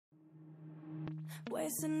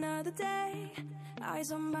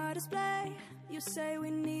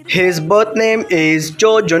His birth name is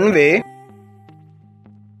Zhou Jun Wei,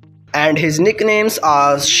 and his nicknames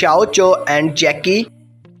are Xiao Chou and Jackie.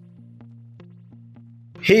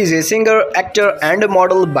 He is a singer, actor and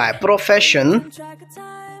model by profession.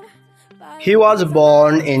 He was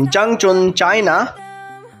born in Changchun, China.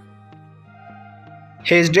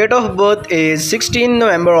 His date of birth is 16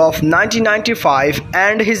 November of 1995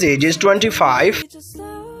 and his age is 25.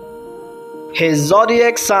 His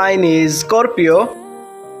zodiac sign is Scorpio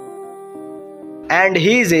and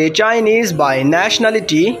he is a Chinese by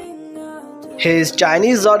nationality. His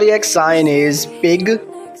Chinese zodiac sign is Pig.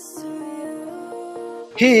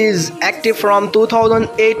 He is active from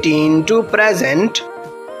 2018 to present.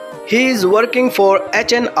 He is working for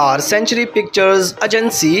H&R Century Pictures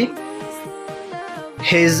Agency.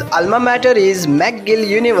 His alma mater is McGill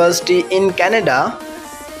University in Canada.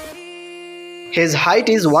 His height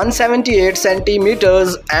is 178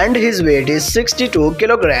 centimeters and his weight is 62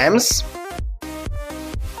 kilograms.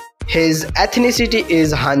 His ethnicity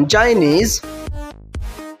is Han Chinese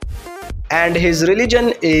and his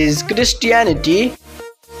religion is Christianity.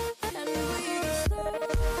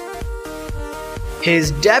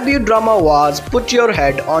 His debut drama was Put Your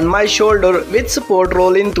Head on My Shoulder with support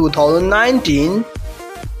role in 2019.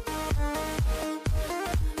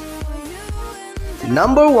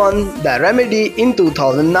 Number 1, The Remedy in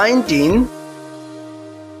 2019.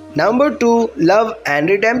 Number 2, Love and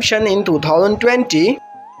Redemption in 2020.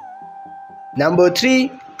 Number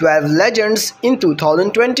 3, 12 Legends in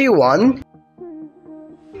 2021.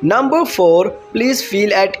 Number 4, Please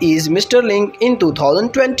Feel at Ease Mr. Ling in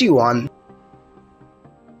 2021.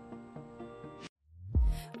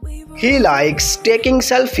 He likes taking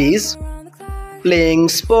selfies, playing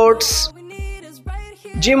sports,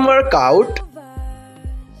 gym workout,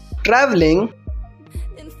 traveling,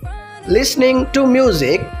 listening to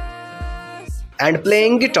music, and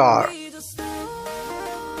playing guitar.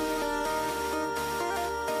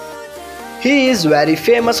 He is very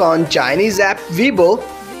famous on Chinese app Weibo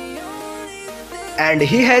and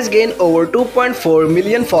he has gained over 2.4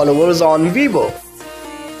 million followers on Weibo.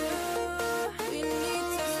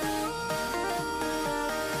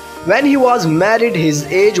 When he was married, his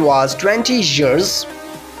age was 20 years.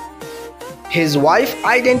 His wife's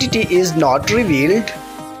identity is not revealed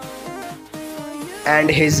and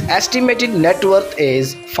his estimated net worth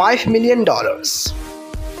is $5 million.